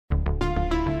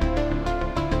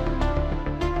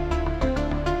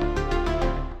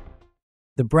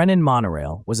The Brennan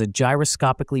Monorail was a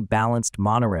gyroscopically balanced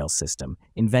monorail system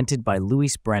invented by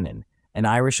Louis Brennan, an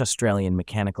Irish-Australian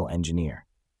mechanical engineer.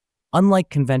 Unlike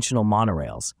conventional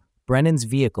monorails, Brennan's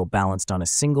vehicle balanced on a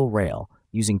single rail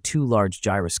using two large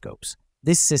gyroscopes.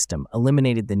 This system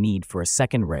eliminated the need for a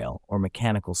second rail or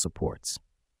mechanical supports.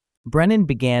 Brennan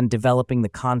began developing the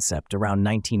concept around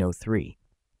 1903.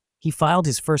 He filed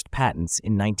his first patents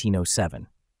in 1907.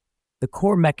 The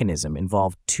core mechanism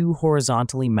involved two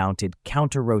horizontally mounted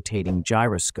counter-rotating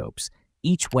gyroscopes,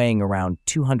 each weighing around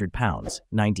 200 pounds,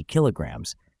 90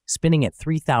 kilograms, spinning at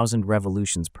 3,000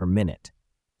 revolutions per minute.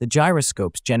 The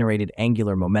gyroscopes generated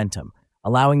angular momentum,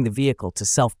 allowing the vehicle to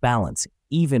self-balance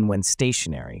even when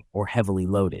stationary or heavily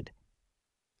loaded.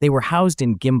 They were housed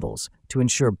in gimbals to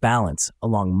ensure balance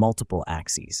along multiple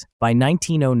axes. By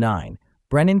 1909,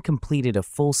 Brennan completed a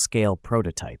full-scale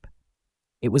prototype.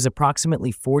 It was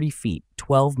approximately 40 feet,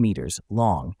 12 meters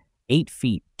long, 8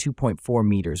 feet, 2.4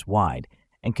 meters wide,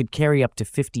 and could carry up to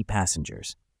 50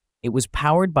 passengers. It was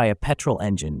powered by a petrol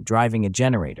engine driving a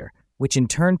generator, which in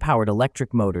turn powered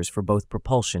electric motors for both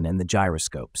propulsion and the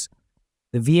gyroscopes.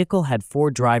 The vehicle had 4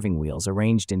 driving wheels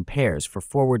arranged in pairs for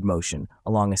forward motion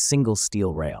along a single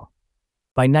steel rail.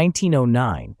 By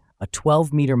 1909, a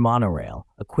 12-meter monorail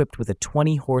equipped with a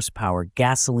 20-horsepower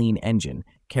gasoline engine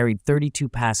carried 32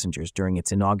 passengers during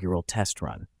its inaugural test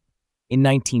run. In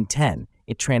 1910,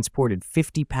 it transported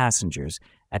 50 passengers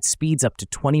at speeds up to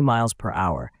 20 miles per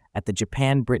hour at the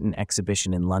Japan-Britain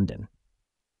exhibition in London.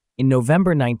 In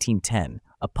November 1910,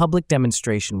 a public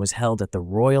demonstration was held at the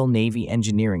Royal Navy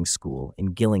Engineering School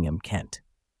in Gillingham, Kent.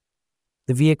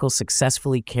 The vehicle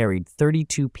successfully carried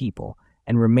 32 people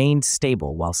and remained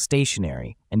stable while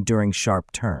stationary and during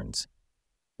sharp turns.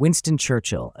 Winston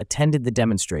Churchill attended the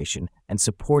demonstration and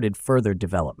supported further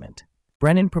development.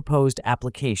 Brennan proposed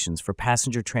applications for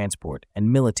passenger transport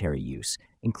and military use,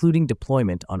 including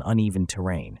deployment on uneven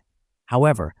terrain.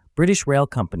 However, British rail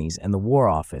companies and the War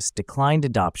Office declined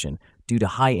adoption due to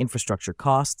high infrastructure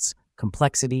costs,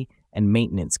 complexity, and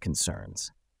maintenance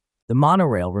concerns. The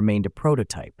monorail remained a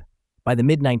prototype. By the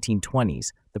mid-1920s,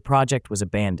 the project was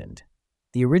abandoned.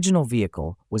 The original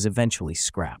vehicle was eventually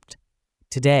scrapped.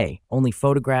 Today, only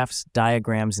photographs,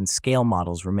 diagrams, and scale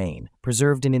models remain,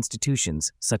 preserved in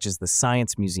institutions such as the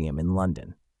Science Museum in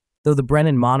London. Though the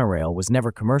Brennan monorail was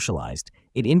never commercialized,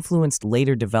 it influenced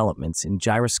later developments in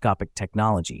gyroscopic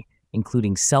technology,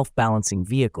 including self-balancing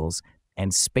vehicles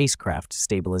and spacecraft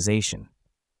stabilization.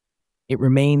 It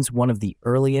remains one of the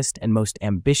earliest and most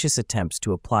ambitious attempts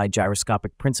to apply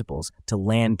gyroscopic principles to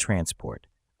land transport,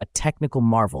 a technical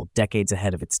marvel decades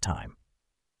ahead of its time.